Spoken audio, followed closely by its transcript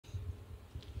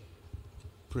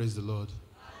Praise the Lord.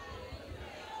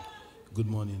 Good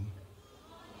morning.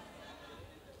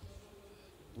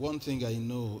 One thing I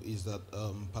know is that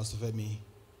Pastor Femi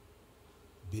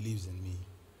believes in me.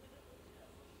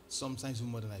 Sometimes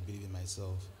more than I believe in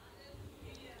myself.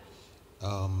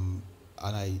 And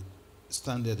I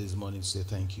stand there this morning to say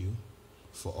thank you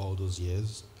for all those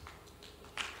years.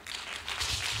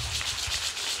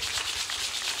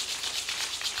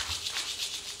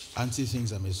 Auntie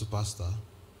thinks I'm a superstar.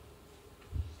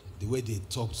 The way they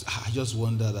talked, I just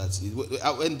wonder that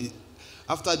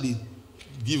after they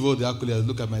give all the accolades, I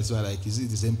look at myself like, is it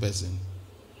the same person?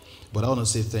 But I want to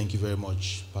say thank you very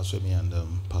much, Pastor Femi and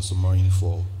Pastor Maureen,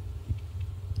 for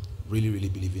really, really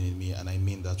believing in me, and I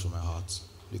mean that from my heart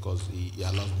because he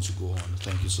allowed me to go on.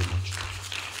 Thank you so much.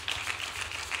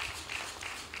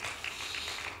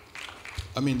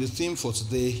 I mean, the theme for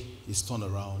today is turn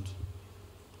around,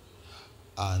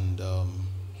 and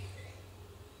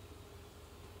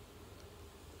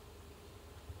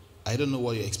I don't know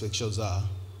what your expectations are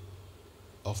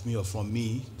of me or from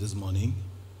me this morning,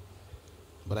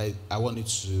 but I want you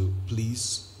to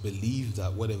please believe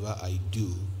that whatever I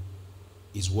do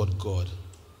is what God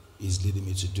is leading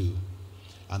me to do.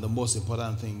 And the most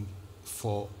important thing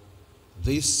for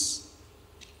this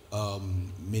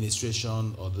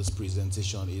ministration or this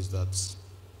presentation is that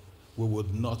we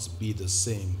would not be the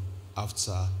same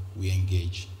after we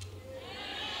engage.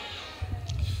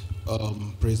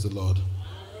 Praise the Lord.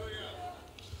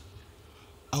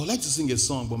 I would like to sing a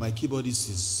song, but my keyboardist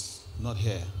is not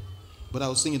here. But I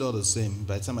will sing it all the same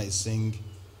by the time I sing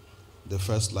the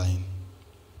first line.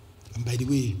 And by the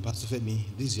way, Pastor Femi,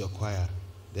 this is your choir.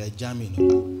 They're jamming.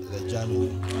 They're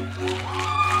jamming.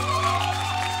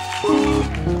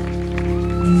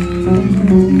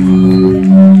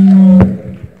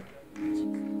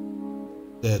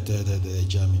 They're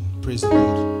jamming. Praise the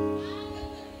Lord.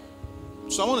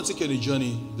 So I want to take you on a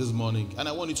journey this morning, and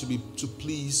I want you to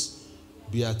please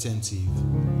be attentive.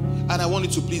 And I want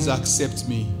you to please accept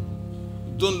me.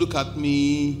 Don't look at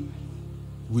me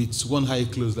with one eye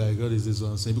closed like, God, is this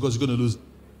one saying? Because you're going to lose.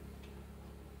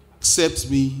 Accept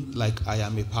me like I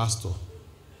am a pastor.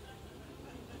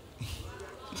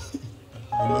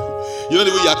 You know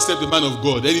the way you accept the man of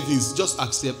God. Anything, just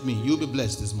accept me. You'll be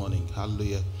blessed this morning.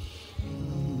 Hallelujah.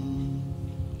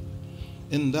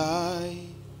 And I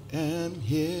am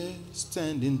here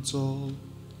standing tall.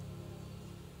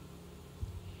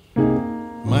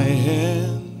 My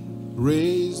hand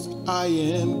raised, I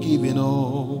am giving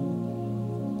all.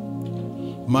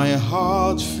 My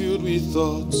heart filled with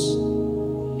thoughts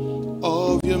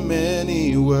of your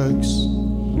many works.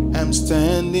 I'm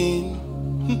standing,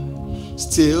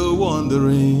 still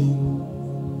wondering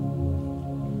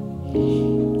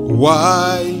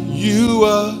why you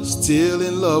are still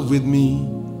in love with me.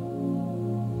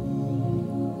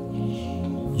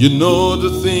 You know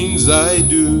the things I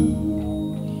do.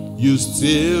 You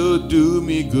still do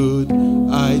me good.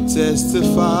 I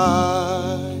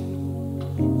testify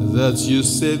that you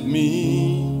saved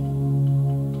me.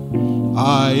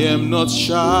 I am not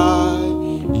shy.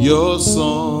 Your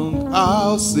song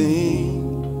I'll sing.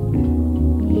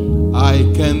 I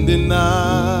can't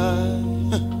deny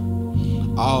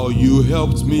how you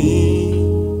helped me.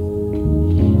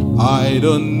 I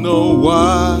don't know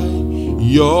why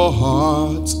your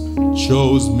heart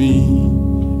chose me.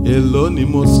 Eloni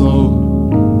mo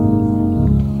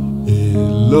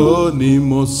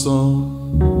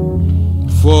son,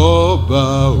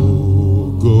 foba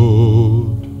ògo.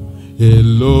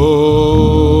 Elo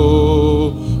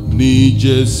ni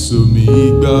Jesu mi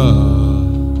gbà.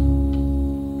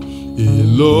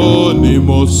 Eloni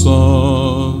mo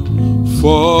son,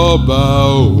 foba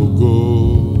ògo.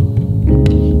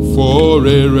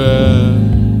 Forere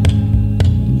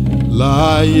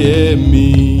láyé mi.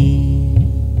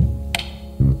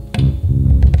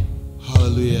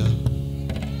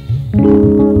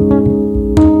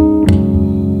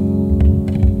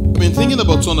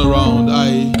 About turn around,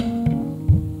 I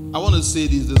want to say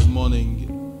this morning.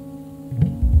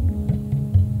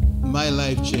 My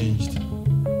life changed,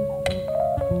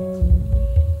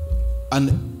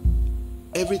 and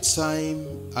every time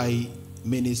I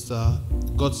minister,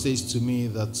 God says to me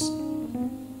that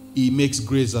He makes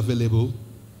grace available,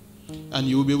 and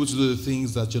you will be able to do the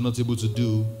things that you're not able to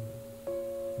do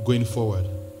going forward.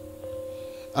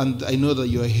 And I know that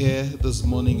you're here this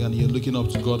morning and you're looking up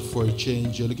to God for a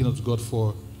change. You're looking up to God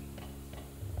for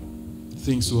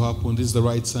things to happen. This is the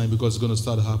right time because it's going to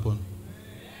start to happen.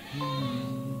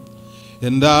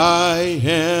 And I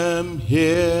am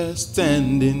here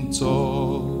standing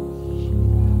tall.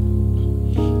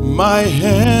 My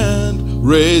hand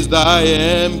raised, I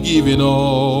am giving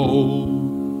all.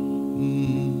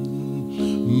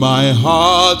 My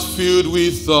heart filled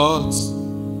with thoughts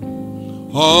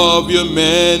of your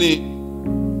many.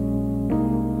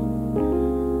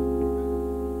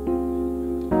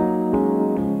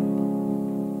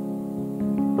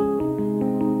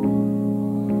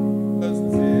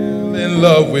 Still in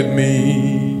love with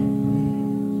me.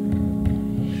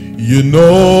 You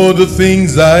know the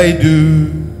things I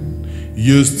do.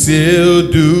 You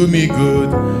still do me good.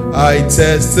 I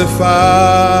testify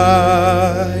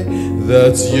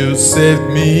that you saved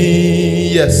me.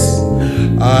 Yes,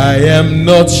 I am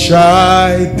not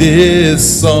shy.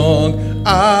 This song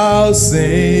I'll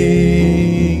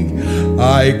sing.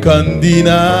 I can't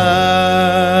deny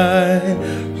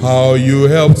how you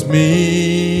helped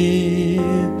me.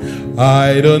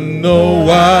 I don't know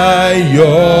why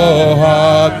your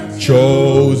heart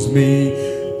chose me.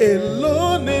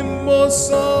 Alone in my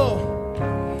song,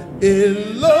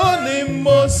 alone in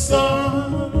my song.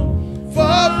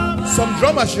 Some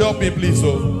drummer should help me, please.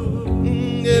 Alone,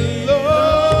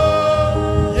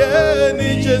 yeah,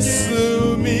 ni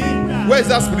Jesu mi. Where is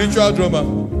that spiritual drummer?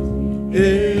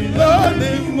 Alone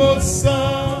in my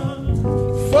song,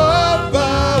 for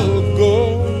go,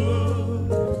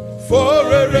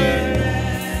 for a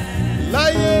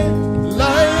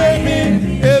lie me.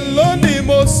 Alone in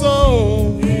my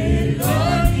song,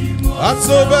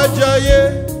 Atobajaye,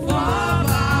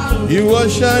 Iwo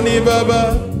Shani Baba.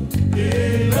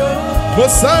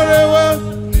 Mosarewa,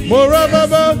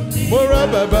 Morababa,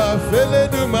 Fele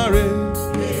Dumare.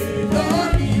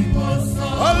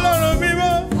 Ọlọ́run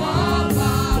mímọ́,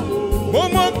 mo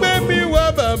mọ̀ pé mi wá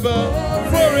bàbá,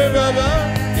 fore bàbá,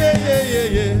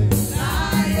 yeyeyeye.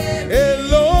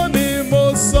 Èló ni mo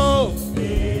san,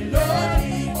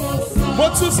 mo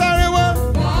tún sáré wá.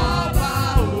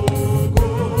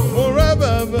 Mo rá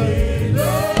bàbá,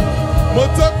 mo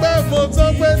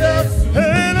tọ́pẹ́ dá.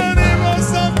 Èló ni mo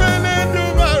san fẹ́lẹ́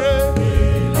Dumare.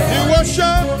 Ìwọ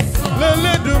ṣá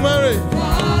lélẹ́ Dumare.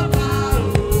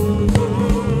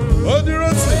 Ó dúró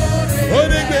sí, ó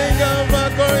ní Gbenga máa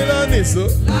kọrin lánìí so.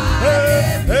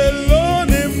 Èló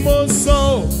ni mo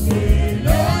san.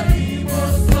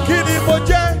 Kí ni mo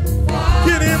jẹ́?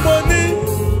 Kí ni mo ní?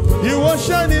 Ìwọ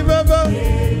ṣá ni bàbá.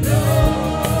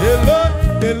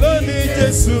 Èló ni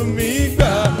Jésù mi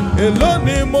gbà. Èló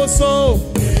ni mo san.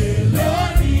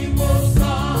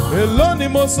 Èló ni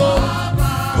mo san.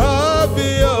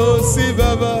 Kábíyèsí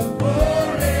bàbá.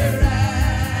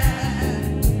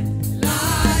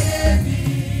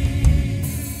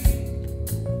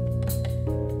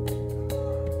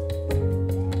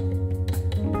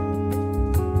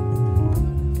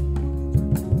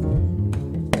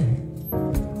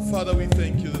 Father, we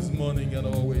thank you this morning and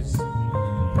always.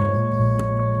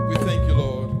 We thank you,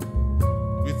 Lord.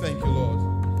 We thank you, Lord.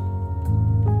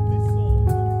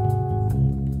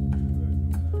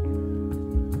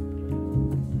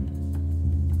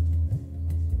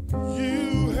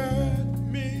 You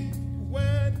heard me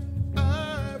when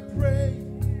I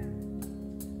prayed.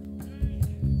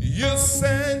 You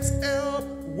sent help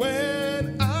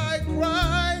when I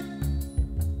cried.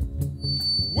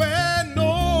 When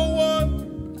no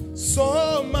one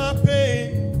saw my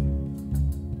pain,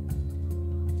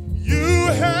 you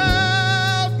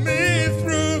helped me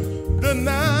through the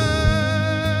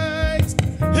night.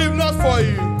 If not for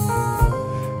you,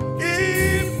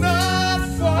 if not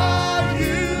for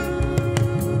you,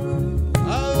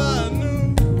 Allah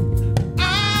knew,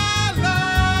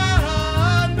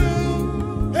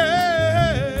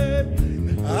 hey,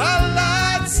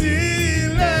 Allah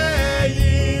tilẹ̀yìn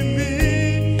mi,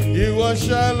 ìwọ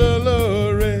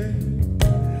ṣàlólóore.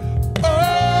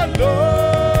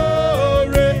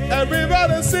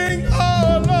 Everybody sing,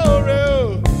 oh Lore,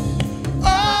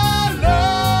 oh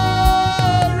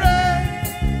Lore,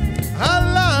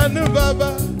 Alanu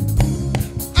Baba,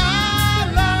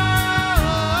 Alanu,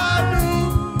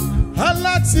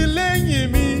 Alatileyin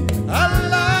mi,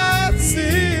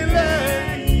 Alatileyin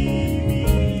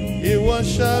mi, ìwọ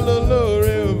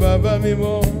ṣàlólóore o Baba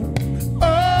mímọ́,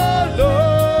 oh Lore.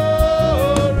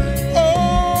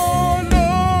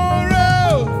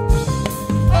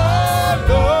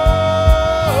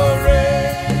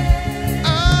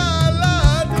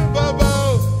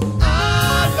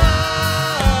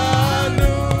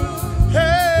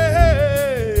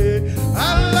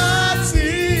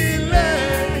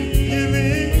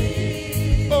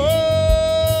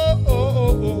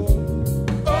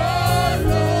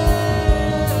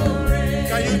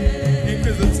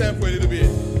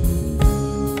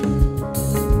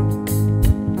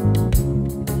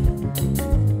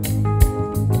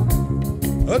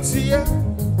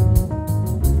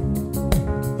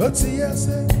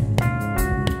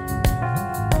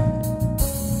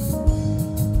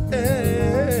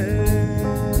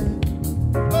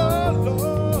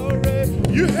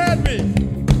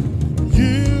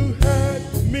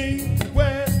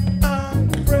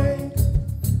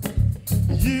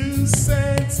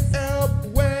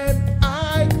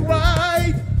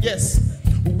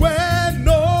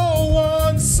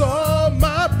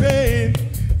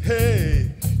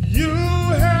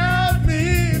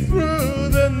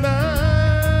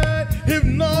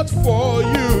 for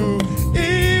you,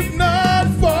 if not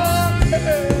for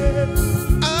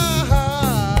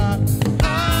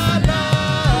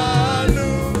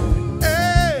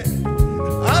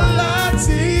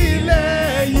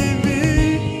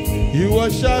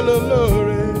Shallow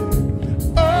Lore,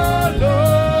 oh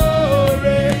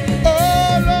Lore,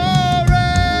 oh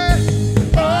Lore,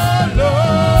 oh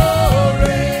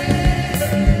Lore,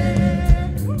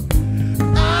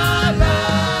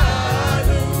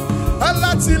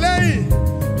 Allah Tilei,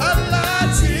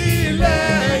 Allah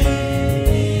Tilei,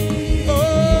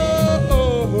 oh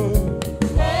Lore.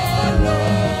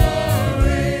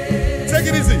 Take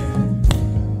it easy.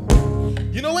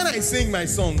 You know when I sing my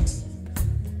songs,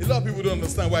 a lot of people don't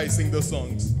understand why I sing those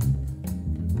songs.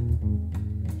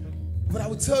 But I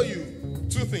will tell you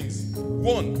two things.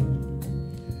 One,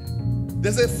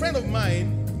 there's a friend of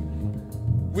mine,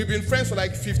 we've been friends for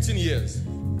like 15 years.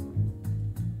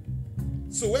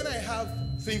 So when I have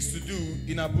things to do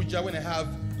in Abuja, when I have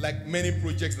like many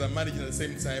projects that I'm managing at the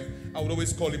same time, I would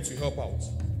always call him to help out.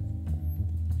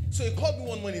 So he called me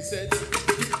one morning and said,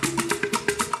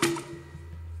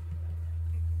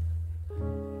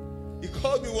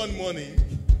 called me one morning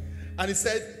and he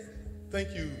said,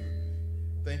 thank you,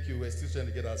 we're still trying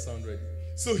to get our sound ready.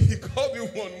 So he called me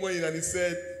one morning and he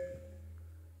said,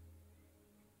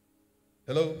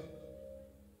 hello?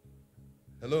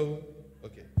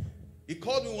 Okay. He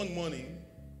called me one morning.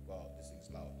 Wow, this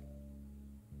thing's loud.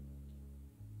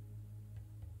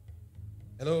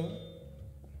 Hello?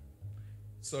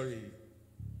 Sorry,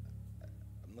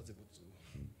 I'm not able to.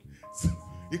 So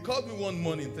he called me one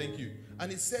morning, thank you. And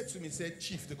he said to me, he said,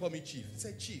 Chief, they call me Chief. He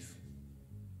said, Chief,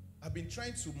 I've been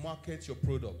trying to market your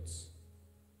products.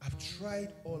 I've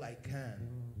tried all I can.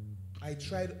 I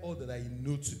tried all that I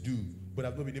know to do, but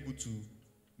I've not been able to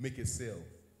make a sale.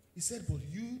 He said, but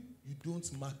you don't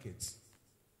market,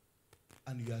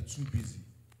 and you are too busy.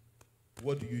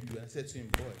 What do you do? I said to him,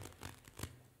 boy.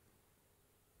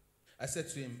 I said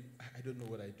to him, I don't know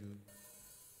what I do.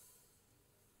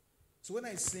 So when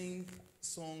I sing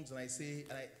songs and I say,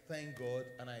 and I thank God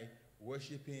and I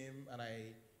worship Him and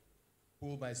I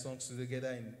pull my songs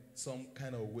together in some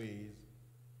kind of ways,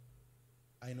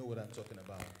 I know what I'm talking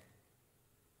about.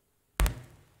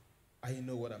 I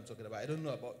know what I'm talking about. I don't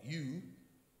know about you,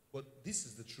 but this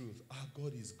is the truth. Our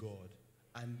God is God.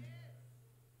 And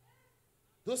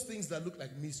those things that look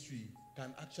like mystery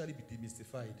can actually be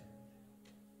demystified.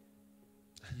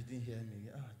 You didn't hear me?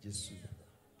 Jesus.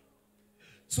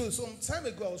 So some time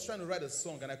ago, I was trying to write a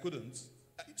song and I couldn't.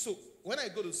 So when I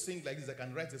go to sing like this, I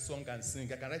can write a song and sing.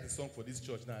 I can write a song for this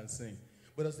church now and sing.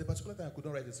 But at the particular time I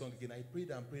couldn't write a song again, I prayed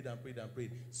and prayed and prayed and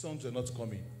prayed. Songs were not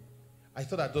coming. I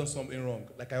thought I'd done something wrong,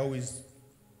 like I always.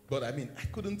 But I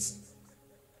couldn't.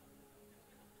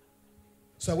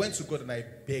 So I went to God and I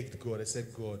begged God. I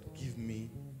said, God, give me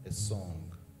a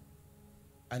song.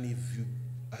 And if you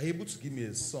are able to give me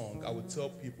a song, I will tell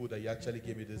people that you actually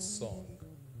gave me this song.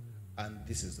 And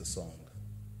this is the song.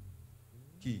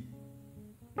 Key.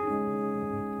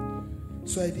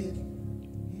 So I did.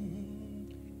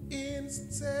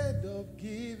 Instead of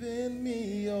giving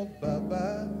me your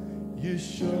Baba, you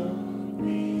show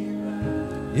me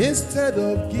right. Instead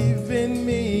of giving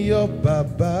me your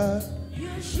Baba,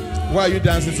 why are you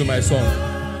dancing to my song?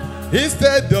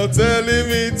 Instead of telling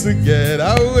me to get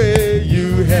away,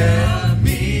 you held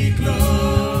me close.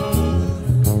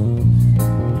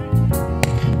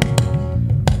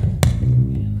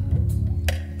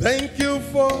 Thank you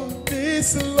for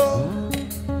this love,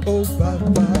 oh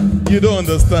Baba. You don't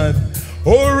understand.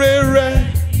 Oh,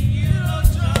 Rere.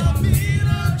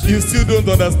 You still don't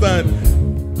understand.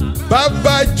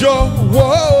 Baba Jo,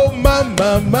 whoa,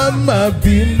 mama,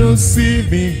 binu see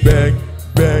me beg,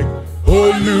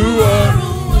 Oluwa.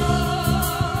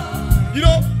 You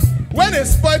know, when a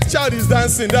spoiled child is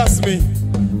dancing, that's me.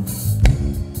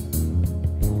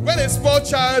 When a spoiled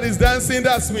child is dancing,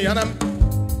 that's me. And I'm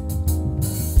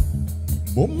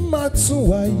Baba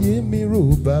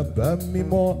mi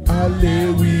mo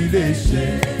alewi le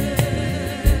she.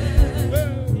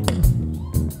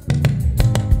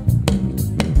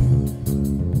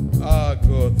 Ah,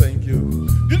 God, thank you.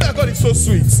 You know God is so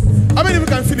sweet. How many of you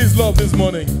can feel His love this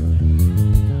morning?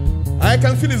 I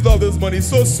can feel His love this morning. It's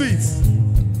so sweet.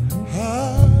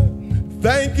 Ah,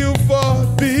 thank you for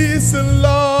this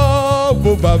love,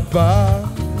 oh Baba.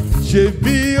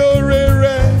 Shebi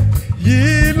orere.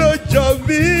 Yìí ló jọ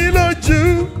mí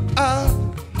lójú,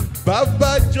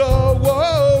 Bàbá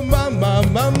jọ̀wọ́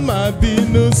màmá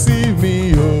bínú sí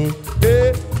mi o,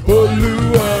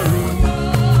 Olúwarun.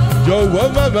 Jọ̀wọ́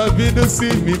màmá bínú sí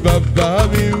mi, bàbá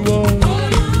mi mọ́.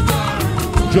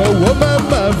 Jọ̀wọ́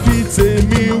màmá fi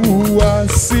tèmi hùwà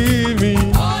sí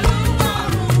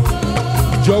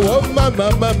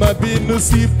mama bínú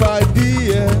sí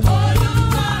pàdí ẹ.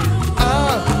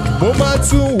 Mo máa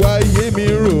tún wáyé mi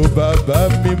rò bàbá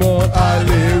mímọ́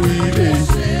àlèwí lè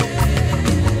ṣe.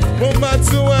 Mo máa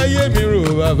tún wáyé mi rò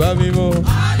bàbá mímọ́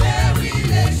àlèwí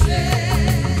lè ṣe.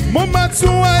 Mo máa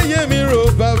tún wáyé mi rò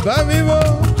bàbá mímọ́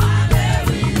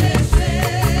àlèwí lè ṣe.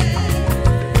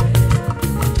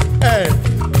 Hey,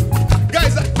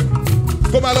 guys,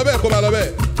 come on,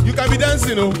 you can be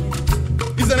dancing, oh.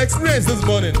 It's an experience this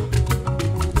morning.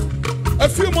 A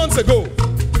few months ago,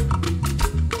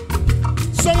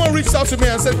 someone reached out to me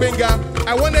and said, Gbenga,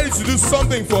 I wanted you to do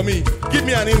something for me. Give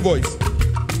me an invoice.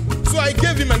 So I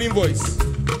gave him an invoice.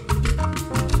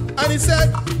 And he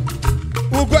said,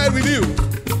 we'll go ahead with you.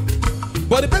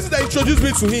 But the person that introduced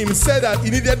me to him said that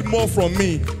he needed more from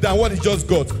me than what he just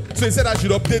got. So he said I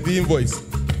should update the invoice.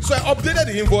 So I updated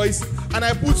the invoice and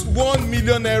I put 1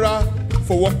 million naira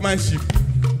for workmanship.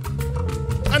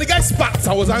 And the guy spat.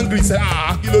 I was angry. He said,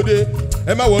 Kilode,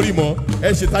 Emma worry more.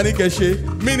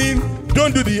 Meaning,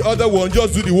 don't do the other one,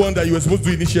 just do the one that you were supposed to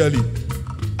do initially.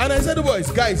 And I said to the boys,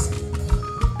 guys.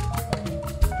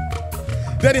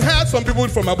 Then he hired some people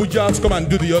from Abuja to come and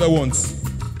do the other ones.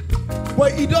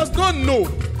 But he does not know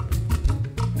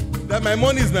that my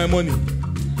money is my money.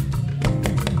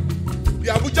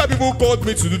 The Abuja people called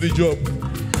me to do the job.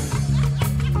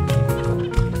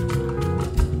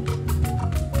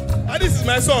 And this is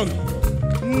my song.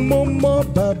 Mama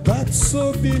baba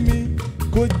so be me,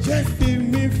 ko je fi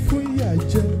mi fun ya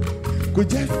je, ko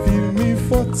je fi mi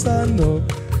fotano,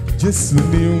 Jesu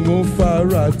ni mo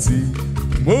farati.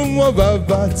 Mama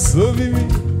baba so be me,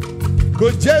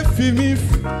 ko je fi mi,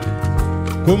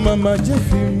 ko mama je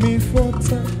fi mi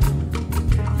fotano.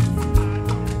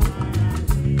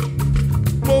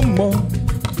 Mama,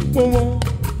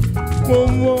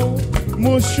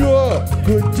 mo sure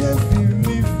go je fi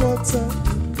mi fotano.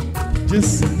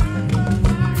 Jesu,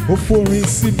 o forin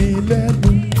si mi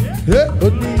lẹ́nu,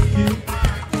 oniki.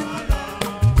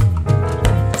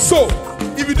 So,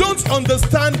 if you don't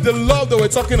understand the love that we're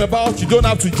talking about, you don't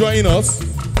have to join us.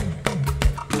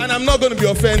 And I'm not going to be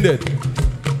offended.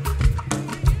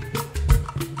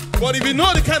 But if you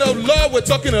know the kind of love we're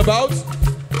talking about,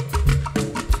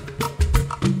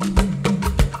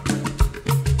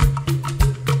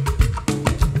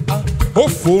 o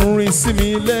forin si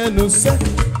mi lẹ́nu sẹ́,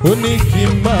 oniki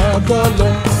máa bọ́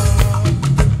lọ.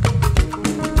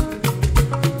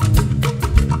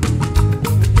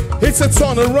 It's a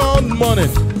turnaround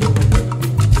morning.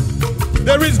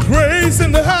 There is grace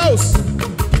in the house,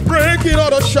 breaking all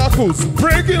the shackles,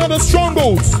 breaking all the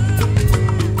strongholds.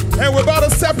 And we're about to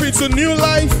step into new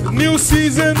life, new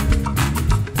season.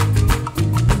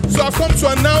 So I've come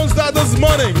to announce that this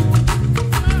morning.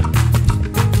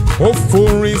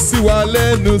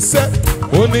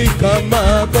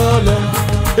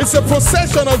 It's a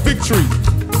procession of victory.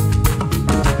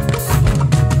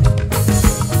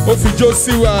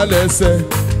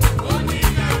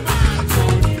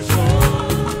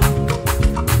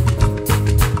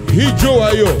 Hijo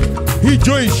ayo,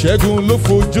 hijo ìṣẹ́gun ló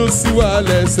fojú sí wa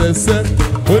lẹ́sẹsẹ,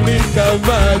 ó ní ká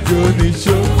máa jó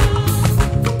níṣó.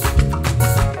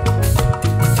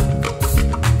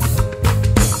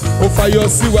 Ó fayọ̀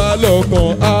sí wa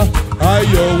lọ́kàn,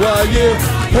 ayọ̀ wáyé,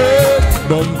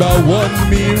 number 1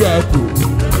 miracle.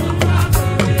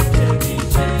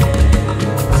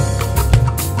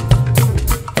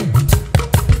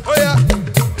 Oh yeah,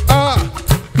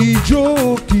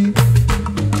 ìjókì.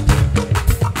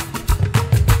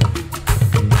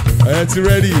 Are you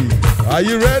ready? Are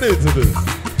you ready to this?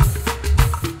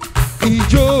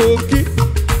 Ijoki.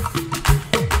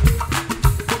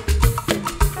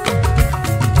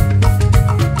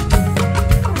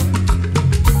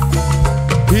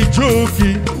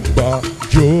 Ijoki.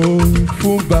 Bajo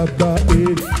fún bàbá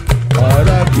eri.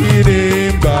 Arakini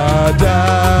bada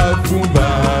fún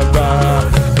bàbá.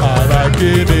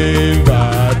 Arakini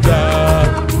bada.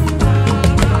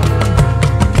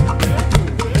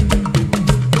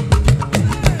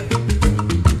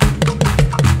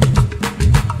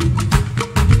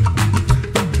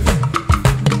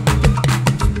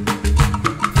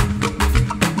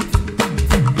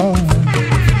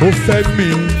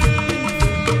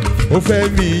 Ó fẹ́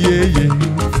mi yéye,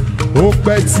 ó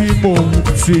pẹ́ tí mo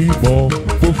ti mọ̀,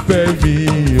 ó fẹ́ mi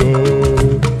o.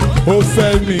 Ó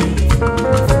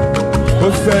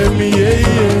fẹ́ mi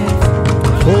yéye,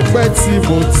 ó pẹ́ tí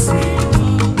mo ti.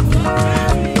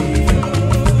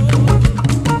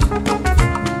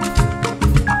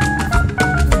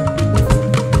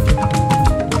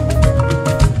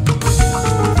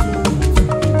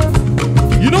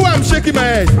 You know why I'm shaking my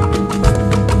head?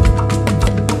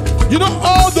 You know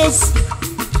all those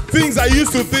things I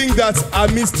used to think that are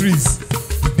mysteries,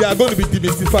 they are going to be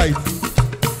demystified.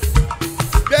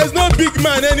 There's no big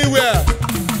man anywhere.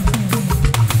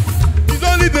 He's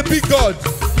only the big God.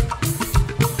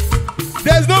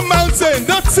 There's no mountain,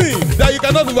 nothing that you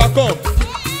cannot overcome.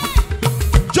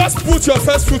 Just put your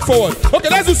first foot forward. Okay,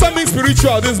 let's do something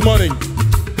spiritual this morning.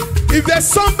 If there's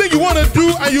something you want to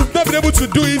do and you've not been able to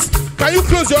do it, can you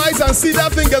close your eyes and see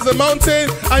that thing as a mountain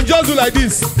and just do like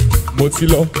this?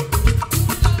 Motilo.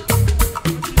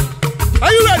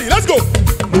 Are you ready? Let's go.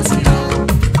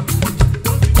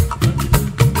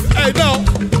 Hey, now,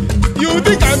 you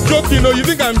think I'm joking or you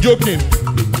think I'm joking?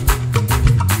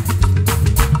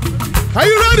 Are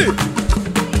you ready?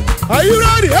 Are you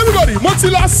ready? Everybody,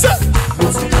 Motilo set.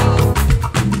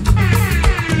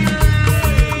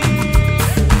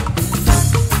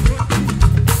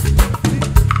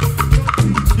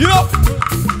 You know,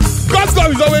 God's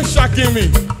love is always shocking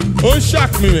me. Don't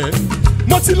shock me, man.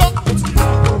 Motilo.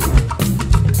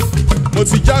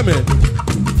 Motija, man.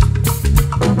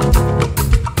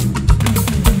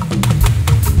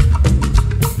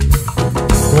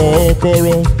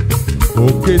 Kokoro,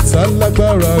 òkè tá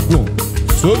lágbára gùn,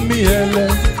 sómi ẹlẹ.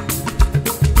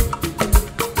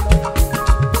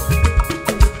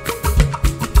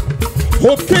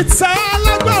 Òkè tá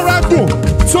lágbára gùn,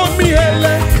 sómi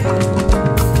ẹlẹ.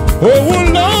 Òun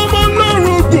lọ́mọ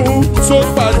lórúkún tó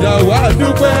padà wá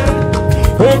dúpẹ́.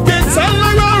 Òkè tá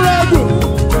lágbára gùn,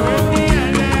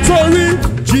 torí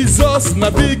Jesus na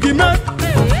big man.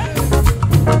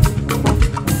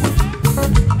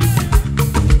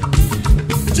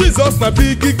 Jesus na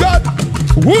big God.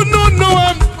 Who no know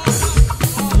him?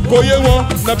 Koye won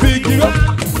na big God.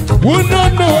 Who no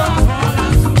know him?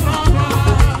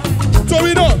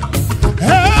 Torí náà,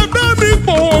 ẹ bá mi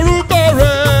pọ̀ orúkọ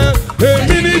rẹ̀.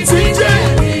 Èmi ni tí jẹ́.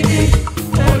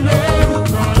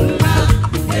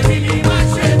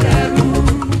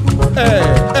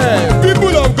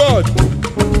 People of God,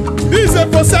 this is a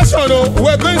procession. Oh,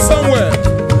 we're going somewhere.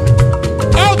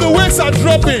 All the weights are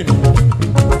dropping.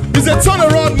 It's a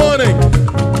turnaround morning.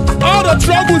 All the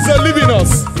troubles are leaving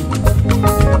us.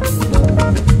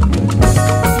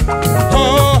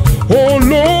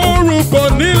 Olórúkọ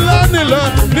nílá nílá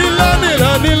nílá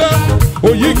nílá nílá.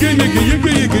 Oh yigi yigi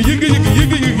yigi yigi yigi yigi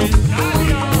yigi yigi.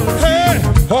 Hey,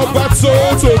 ọba tó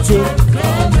tó tó.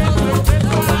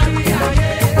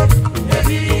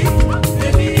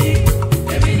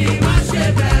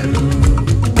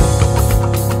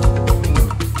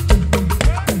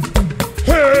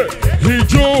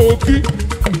 Ìjókì.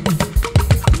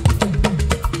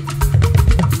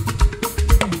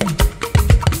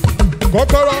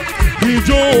 Kọ́kọ́rọ́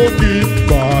ìjókì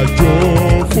bàjọ́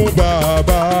fún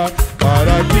bàbá,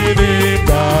 àràkìní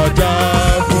bàjá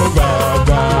fún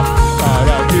bàbá,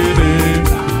 àràkìní.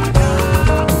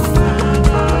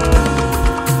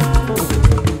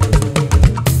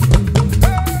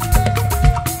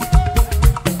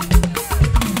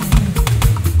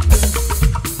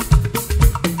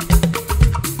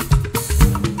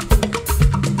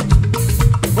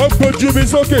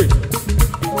 It's okay.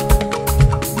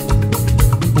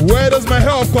 Where does my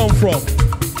help come from?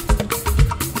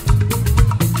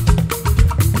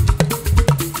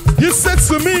 You said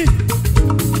to me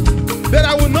that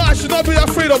I should not be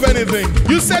afraid of anything.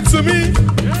 You said to me,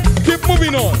 keep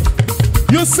moving on.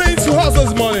 You're saying to us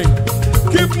this morning,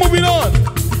 keep moving on.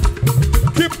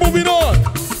 Keep moving on.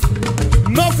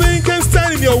 Nothing can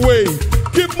stand in your way.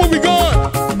 Keep moving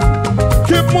on.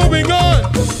 Keep moving on.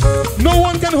 No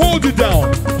one can hold you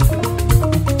down.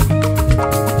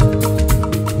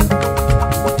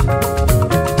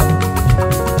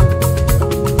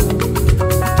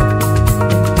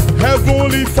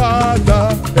 Heavenly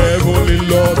Father, Heavenly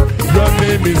Lord, your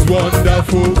name is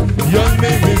wonderful, your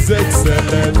name is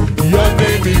excellent, your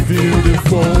name is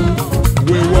beautiful.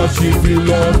 We worship you,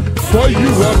 Lord, for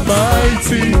you are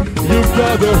mighty, you've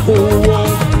got the whole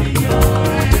world.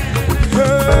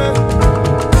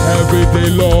 Every day,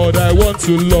 Lord, I want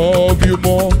to love you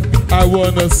more. I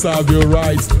want to serve you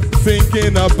right.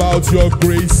 Thinking about your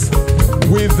grace.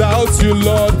 Without you,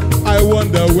 Lord, I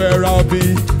wonder where I'll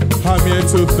be. I'm here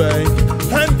to thank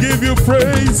and give you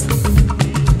praise.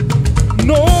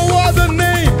 No other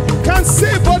name can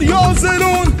save but yours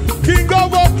alone. King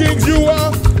of all kings, you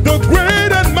are the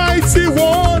great and mighty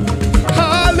one.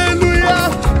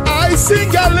 Hallelujah, I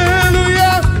sing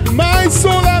hallelujah. My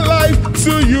soul and life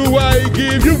to you I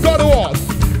give. You've got what?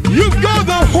 You've got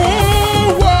the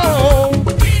whole world.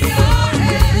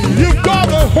 You've got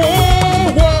the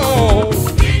whole world.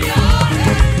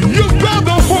 You've got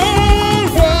the whole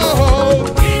world.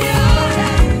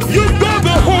 You've got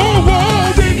the whole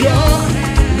world in your.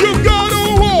 You've got the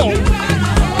world.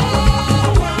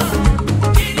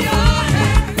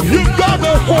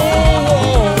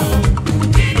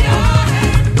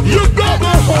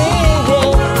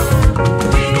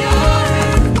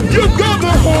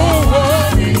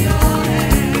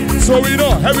 So we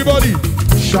know, everybody.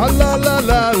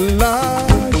 Sha-la-la-la-la,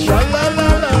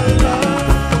 sha-la-la-la-la.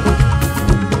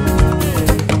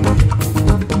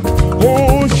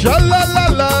 Oh,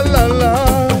 sha-la-la-la-la-la.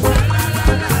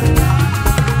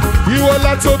 Ìwọ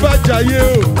la tó bá jayé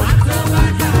o.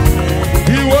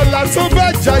 Ìwọ la tó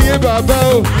bá jayé bàbá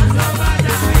o.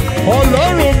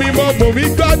 Ọlọ́run mi mọ̀ mọ̀ mi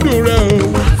gbádùn rẹ o.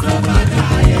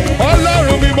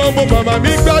 Ọlọ́run mi mọ̀ mọ̀ màmá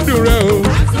mi gbádùn rẹ o.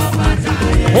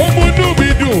 Ó múnú mi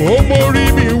dùn, ó mórí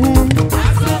mi wú.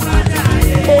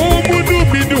 Ó múnú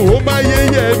mi dùn, ó máa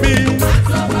yẹyẹ mi.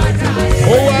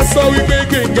 Ó wá sọ wípé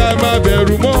Gbenga máa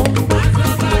bẹ̀rù mọ́.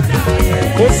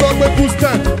 Ó sọ pé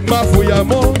Pustan máa fòyà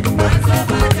mọ́.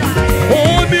 Ó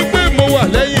ní pé mo wà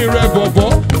lẹ́yìn rẹ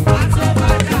bọ̀bọ̀.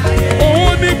 Ó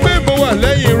ní pé mo wà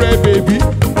lẹ́yìn rẹ bèbí.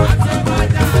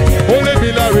 Ó lé mi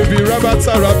láre bí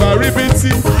rábátà rábà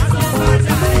ríbítí.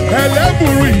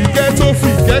 Ẹlẹ́bùrú ìkẹ́ tó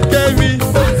fi kẹ́kẹ́ mi.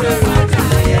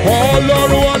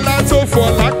 Ọlọ́run ọlá tó fọ̀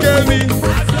lákẹ́ mi.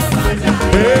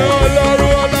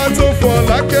 Ọlọ́run ọlá tó fọ̀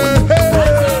lákẹ́.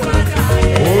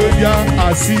 Ó yá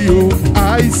àsíò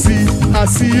àìsí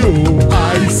àsíò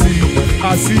àìsí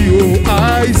àsíò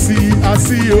àìsí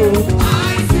àsíò.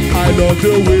 I love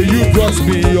the way you brought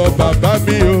me, your baba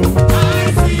mi o.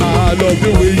 I love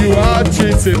the way you are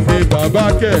treating me, baba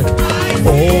ke.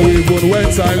 Oh, even when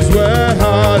times were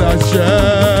hard and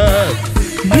shed,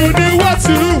 you knew what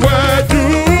to were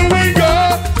doing,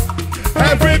 God.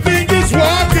 Everything is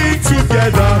working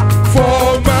together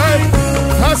for my.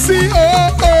 I see, oh,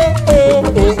 oh, oh,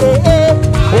 oh, oh,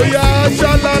 oh, oh, yeah,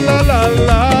 sha la la la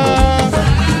la.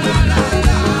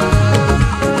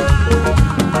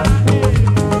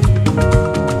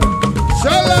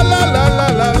 Sha la la la la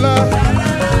la la.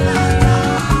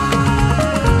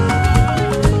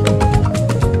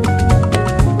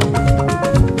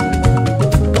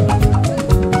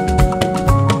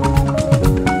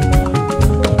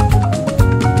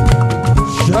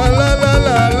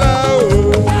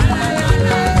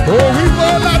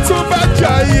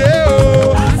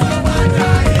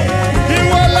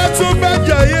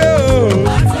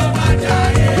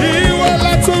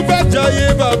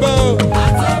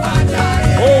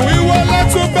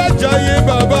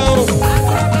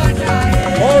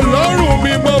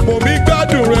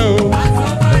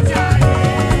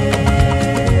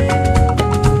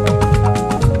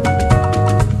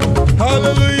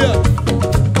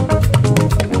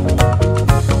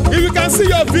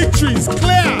 Victories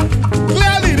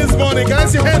clearly this morning. Can I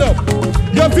see your hand up?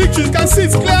 Your victories, can see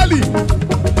it clearly.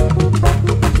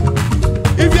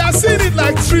 If you are seeing it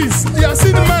like trees, you are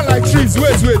seeing the man like trees.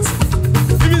 Wait.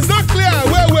 If it's not clear,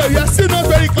 well, you are still not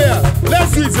very clear.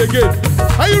 Let's do it again.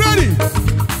 Are you ready?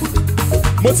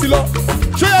 Motilo,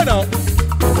 show you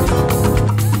now.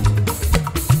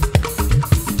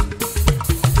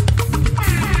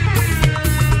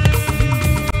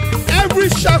 Every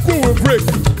shackle will break.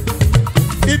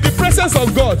 In the presence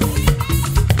of God,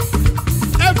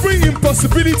 every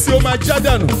impossibility of my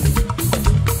jadano.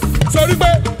 Sorry,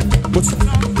 but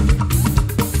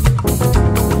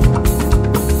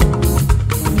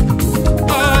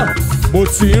mo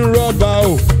ti ń rọ́bà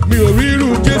o, mi ò rí irú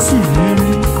Jésù yìí rí.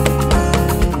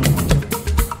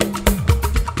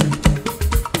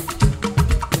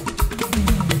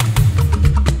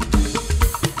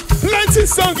 Plenty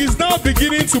song is now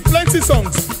beginning to plenty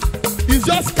songs. It's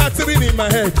just scattering in my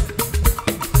head.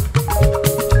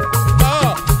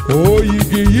 Oh,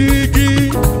 yigi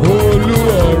yigi,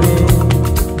 Olúọ̀run.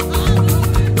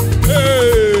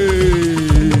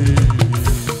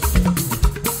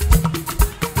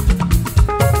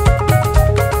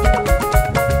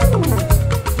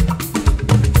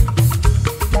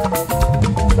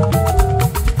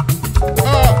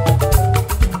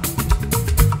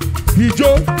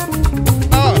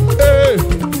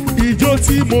 Ijó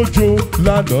tí mo jó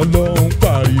lánàá ló ń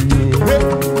pariwo.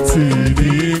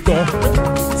 Tìrí kan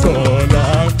tọ̀la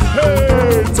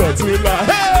tọ̀túnla.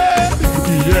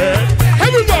 Yeah,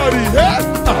 everybody,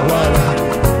 àwàrà.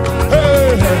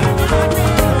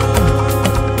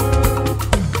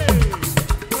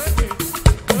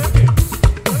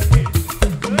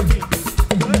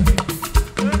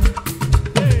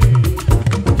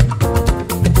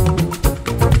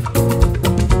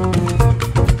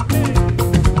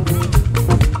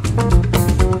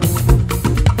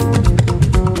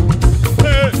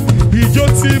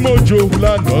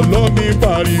 Lánàá lọ́ mi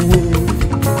pariwo.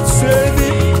 Ṣé ní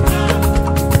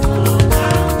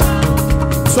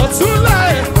sọ̀túnlá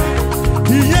ẹ̀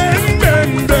ìyẹn ń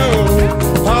bẹ̀ǹbẹ̀ o,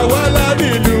 àwa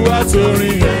lábìlú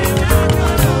àtòrin ẹ̀.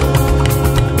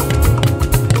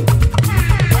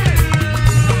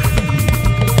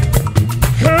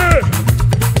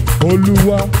 Ó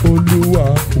Olúwa, Olúwa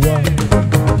wa.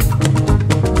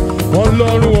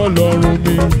 Ọlọ́run, Ọlọ́run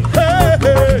mi. Hey,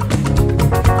 hey.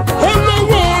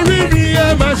 Olówó orí mi ẹ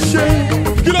máa ṣe.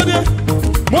 Kí ló dé?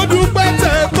 Mo dúpẹ́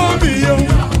tẹ́ tó mi o.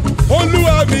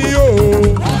 Olúwa mi o.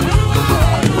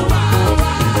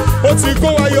 Ó ti kó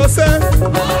wa yọ sẹ́.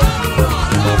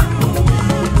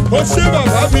 Ó ṣé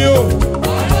bàbá mi o.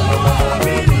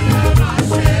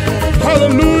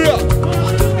 Hallelujah.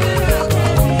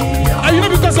 And you know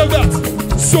because of that,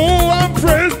 so I'm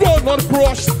praised but not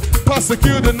crushed,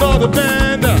 persecuted not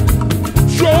abandoned,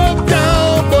 struck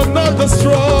down but not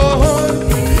destroyed.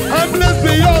 I'm blessed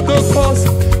beyond the cost,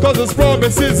 cause His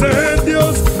promises and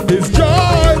yours, His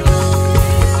joy.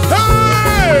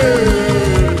 Hey!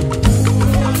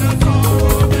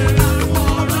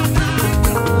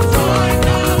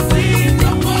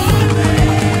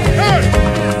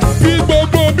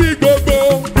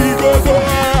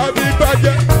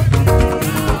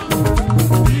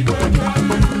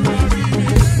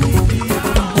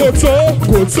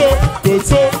 Kò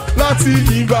tó láti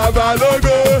yìn bàbá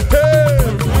lógo.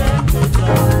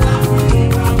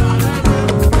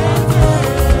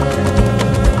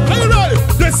 Are you ready?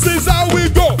 This is how we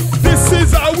go. This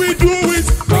is how we do it.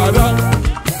 Ba-dum,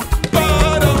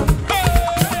 ba-dum, hey.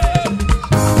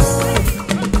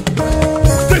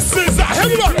 This is how,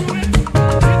 everybody.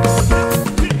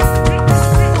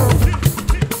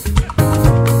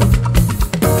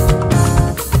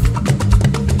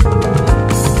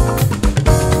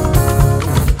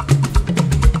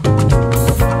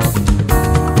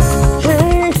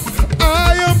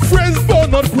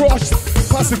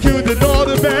 Persecuted, not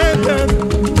abandoned,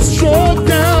 struck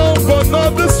down but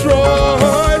not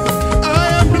destroyed. I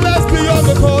am blessed beyond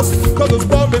the cost, cause His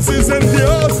promises and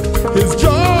yours, His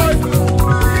joy.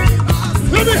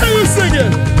 Let me hear you sing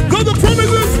it. Cause the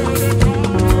promises.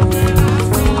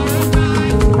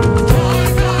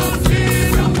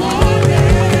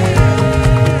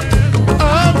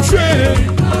 I'm trading.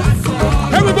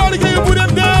 Everybody, can you put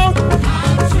them down?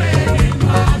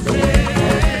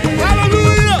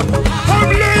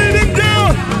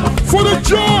 For the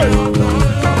joy,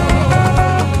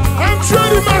 I'm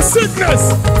trading my sickness,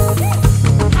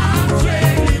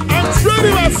 I'm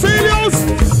trading my failures,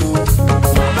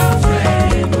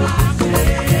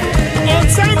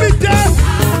 untimely death,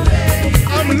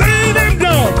 I'm laying them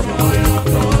down.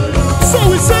 So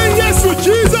we say yes to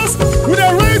Jesus with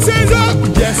our right hands up.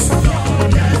 Yes,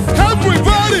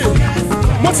 everybody.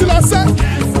 Motila said,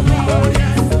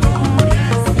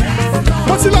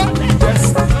 Motila. Yes.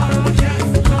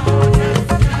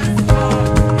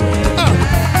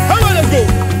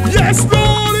 Yes,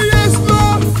 Lord, yes,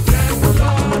 Lord.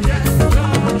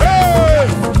 Hey,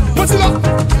 what's it up?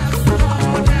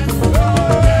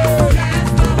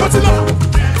 What's it up?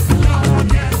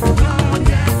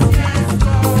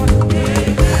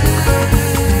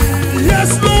 Yes,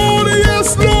 Lord, yes,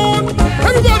 Lord.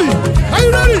 Everybody, are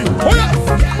you ready? Oh, yeah.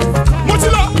 What's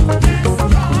it up?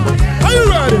 Are you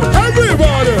ready?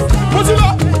 Everybody, what's it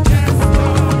up?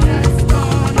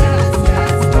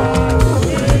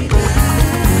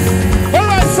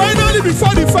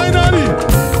 Before the finale,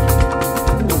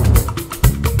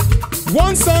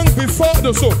 one song before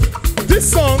the song.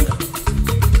 This song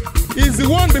is the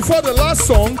one before the last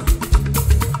song.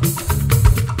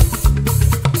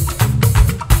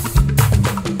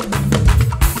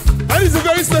 And it's a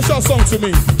very special song to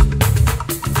me.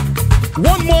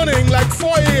 One morning, like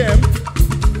 4 a.m.,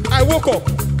 I woke up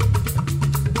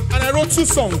and I wrote 2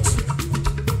 songs.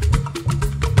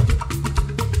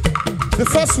 The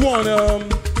first one,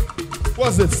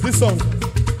 what's this? This song.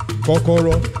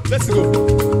 Kokoro. Let's go.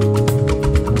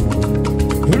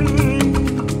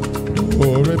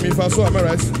 Oh, re mi fa so, am I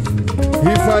right?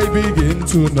 If I begin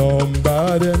to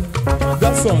number them.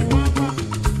 That song.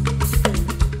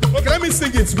 Okay, let me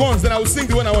sing it once, then I will sing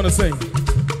the one I want to sing.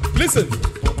 Listen.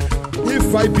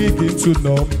 If I begin to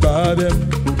number them,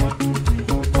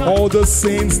 all the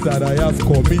sins that I have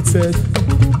committed,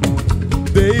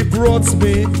 they brought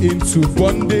me into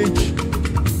bondage.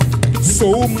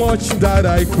 So much that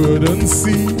I couldn't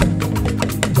see,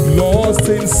 lost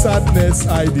in sadness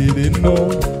I didn't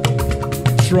know,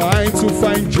 trying to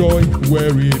find joy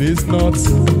where it is not.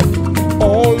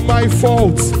 All my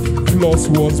faults, flaws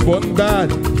was born bad,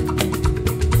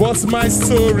 but my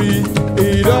story,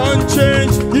 it don't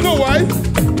change. You know why?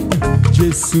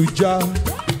 Jesuja,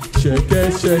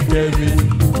 sheke sheke mi,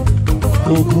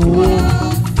 oguo.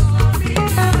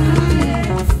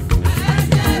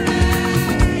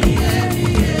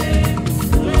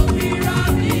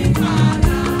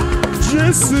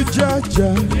 Jesuja,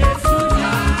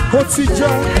 Otija,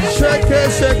 sheke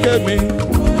sheke mi,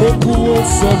 Okuo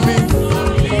Sobi.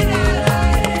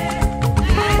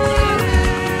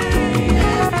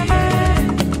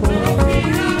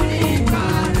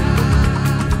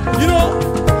 You know,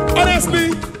 honestly,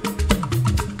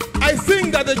 I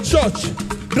think that the church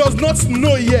does not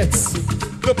know yet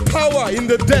the power in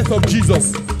the death of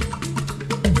Jesus.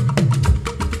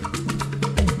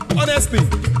 Honestly,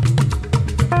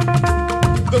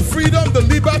 the freedom, the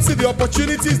liberty, the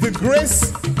opportunities, the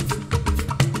grace.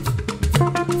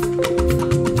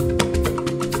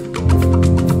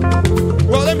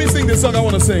 Well, let me sing the song I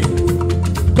want to sing.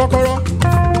 Kokoro.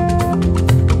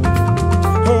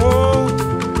 Oh,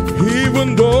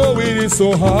 even though it is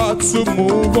so hard to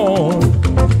move on,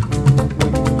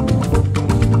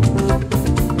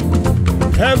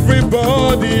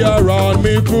 everybody around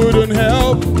me couldn't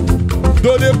help,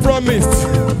 though they promised,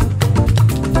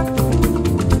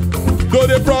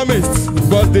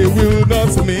 but they will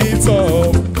not meet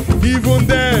up. Even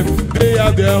them, they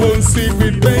have their own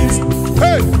secret pains.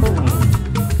 Hey,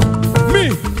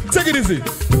 me, take it easy.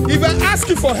 If I ask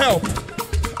you for help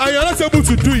and you're not able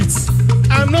to do it,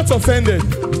 I'm not offended,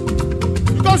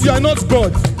 because you are not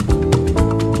God.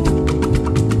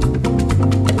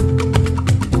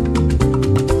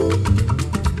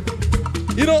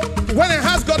 You know, when I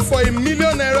ask God for ₦1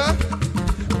 million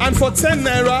and for 10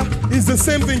 naira, it's the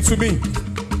same thing to me.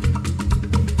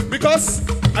 Because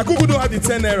I don't have the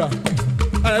 10 naira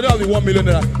and I don't have the ₦1 million.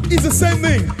 It's the same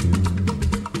thing.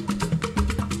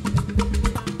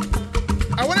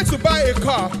 I wanted to buy a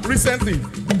car recently.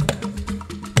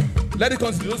 Let it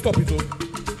continue, don't stop it though.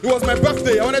 It was my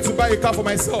birthday, I wanted to buy a car for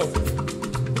myself.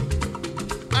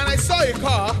 And I saw a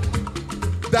car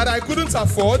that I couldn't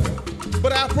afford,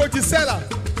 but I approached the seller.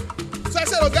 So I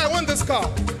said, okay, I want this car.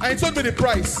 And he told me the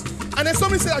price. And then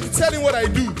somebody said I should tell him what I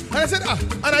do. And I said,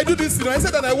 and I do this, you know. I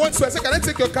said, and I want to. I said, can I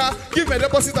take your car, give me a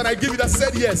deposit, and I give you that? He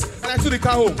said, yes. And I took the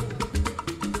car home.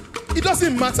 It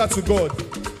doesn't matter to God.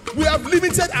 We have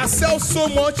limited ourselves so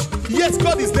much, yet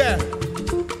God is there.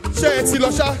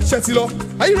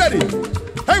 Are you ready?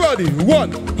 Everybody,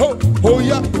 one. Oh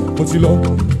yeah.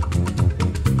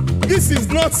 This is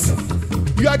not,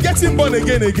 you are getting born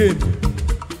again.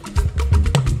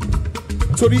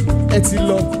 Tori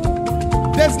etilo.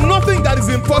 There's nothing that is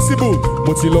impossible.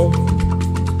 Motilo.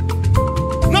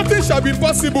 Nothing shall be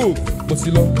impossible.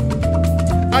 Motilo.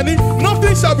 And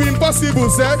nothing shall be impossible,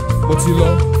 sir.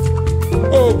 Motilo.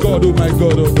 Oh God, oh my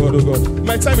God, oh God, oh God.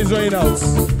 My time is running out.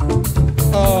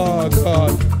 Oh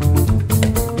God.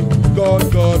 God.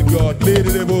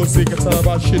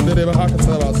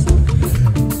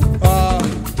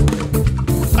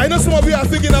 I know some of you are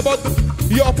thinking about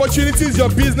your opportunities, your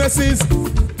businesses,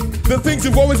 the things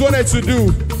you've always wanted to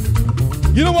do.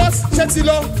 You know what,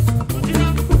 Chetilo?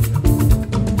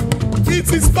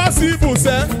 It is possible,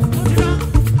 sir.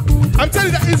 I'm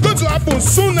telling you that it's going to happen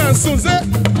soon and soon, sir.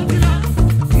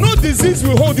 No disease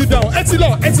will hold you down.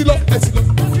 Etilo.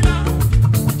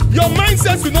 Your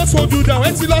mindset will not hold you down.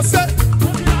 Etilo, sir.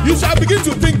 You shall begin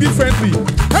to think differently.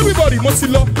 Everybody,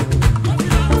 Motilo.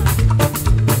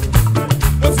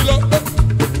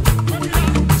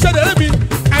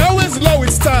 I always love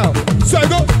with style. So I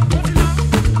go.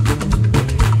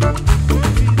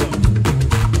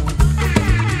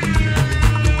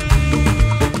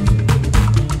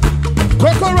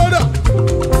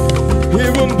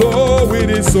 Even though it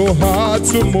is so hard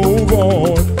to move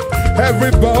on,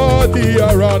 everybody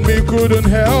around me couldn't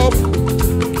help.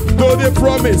 Though they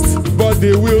promised, but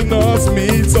they will not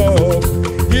meet up.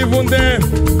 Even them,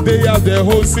 they have their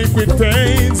whole secret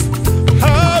pains.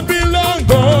 I belong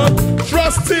God,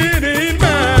 trusting in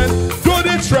man. Though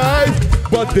they tried,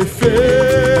 but they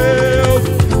failed.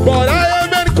 But I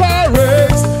am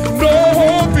encouraged, no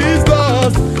hope is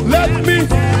lost. Let me,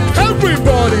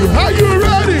 everybody, are you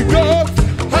ready? Go.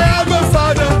 I have a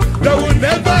Father that will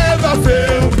never ever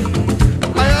fail.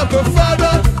 I have a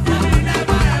Father that will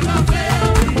never ever fail.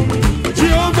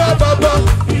 Jehovah Baba,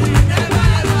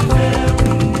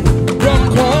 from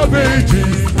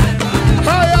Courageous. I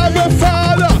have a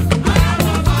Father.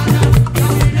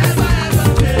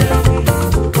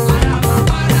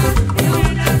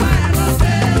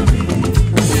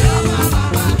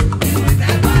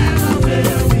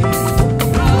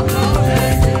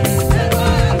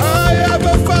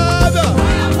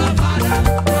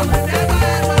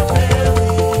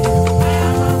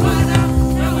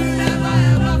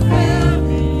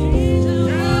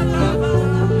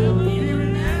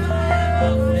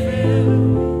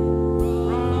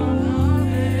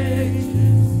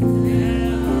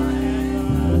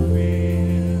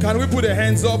 Can we put a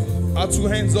hands up, our two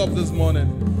hands up this morning?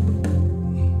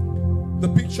 The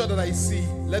picture that I see,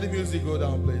 let the music go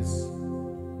down, please.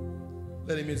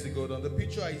 Let the music go down. The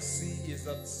picture I see is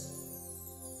that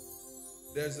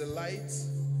there's a light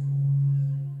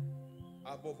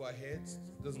above our heads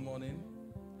this morning.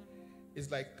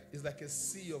 It's like a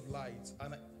sea of light,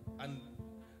 and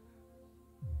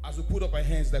as we put up our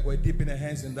hands, like we're dipping our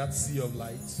hands in that sea of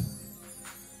light,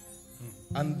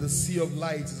 and the sea of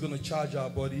light is going to charge our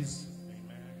bodies.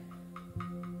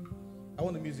 I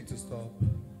want the music to stop.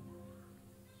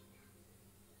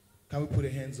 Can we put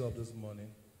our hands up this morning?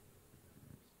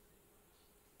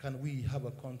 Can we have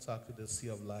a contact with the sea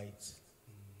of light,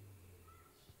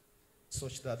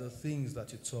 such that the things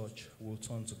that you touch will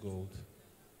turn to gold,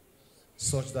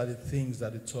 such that the things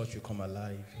that you touch will come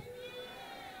alive?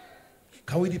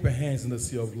 Can we dip our hands in the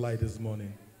sea of light this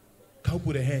morning? Can we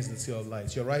put our hands in the sea of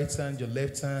light? Your right hand, your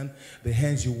left hand, the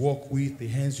hands you walk with, the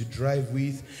hands you drive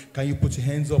with. Can you put your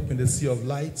hands up in the sea of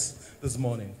light this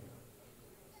morning?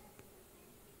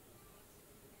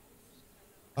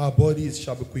 Our bodies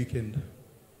shall be quickened.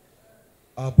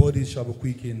 Our bodies shall be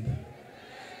quickened.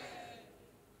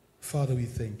 Father, we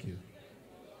thank you.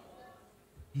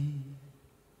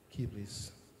 Keep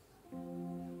this.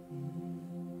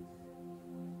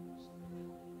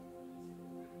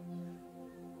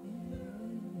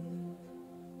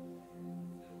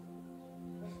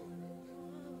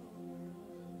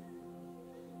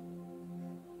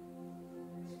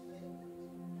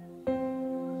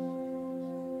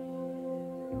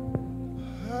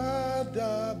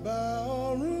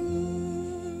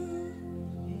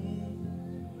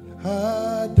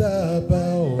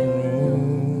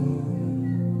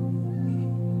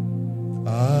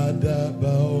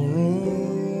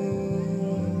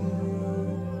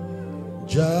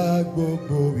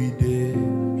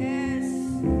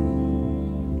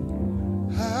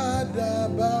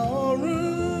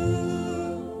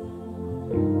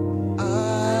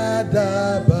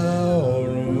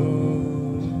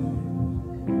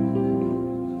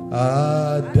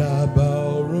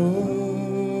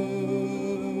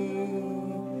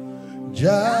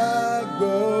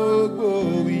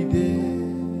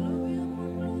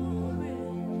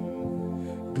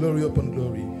 Glory upon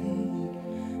glory.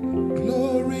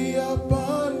 Glory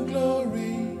upon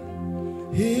glory.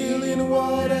 Healing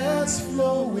waters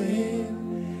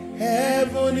flowing.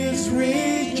 Heaven is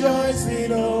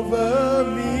rejoicing over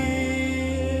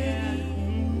me.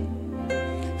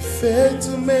 Faith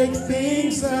to make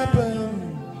things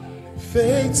happen.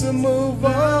 Faith to move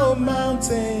all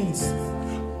mountains.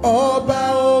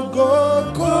 Oba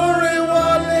ogo kore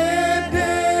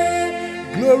walede.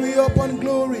 Glory upon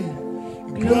glory.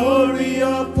 Glory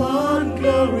upon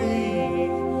glory,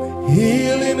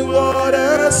 healing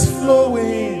waters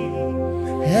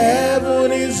flowing,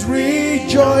 heaven is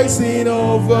rejoicing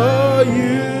over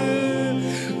you.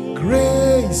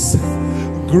 Grace,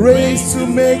 grace to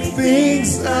make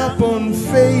things happen,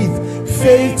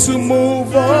 faith to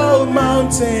move all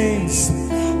mountains.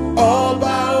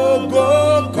 Oba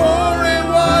ogo kore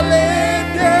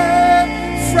walede.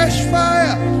 Fresh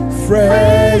fire,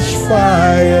 fresh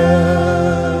fire.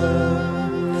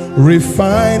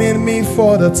 Refining me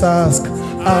for the task.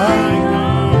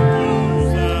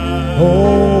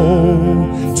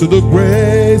 To the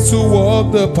grace to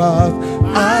walk the path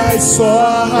I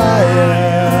saw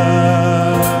higher.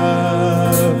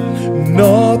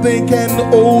 Nothing can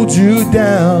hold you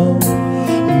down.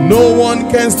 No one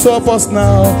can stop us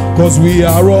now, 'cause we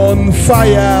are on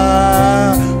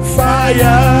fire.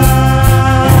 Fire.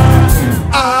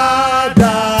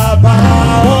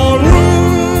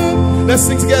 Let's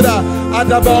sing together.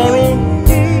 Adabaoru.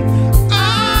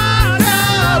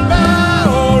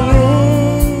 Adabaoru.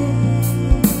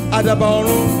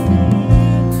 Adabaoru.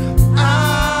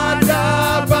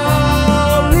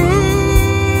 Adabaoru.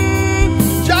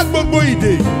 Jagbogbo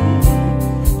ide.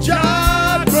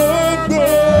 Jagbogbo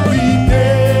ide.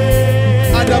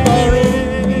 Adabaoru.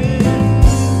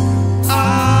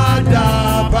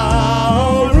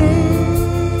 Adabaoru.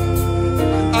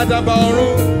 Adabaoru.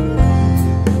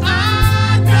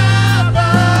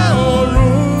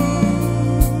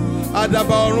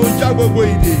 Adabaoru jagbogbo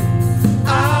ide.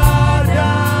 Adabaoru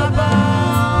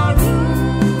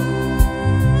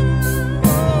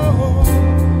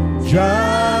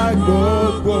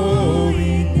jagbogbo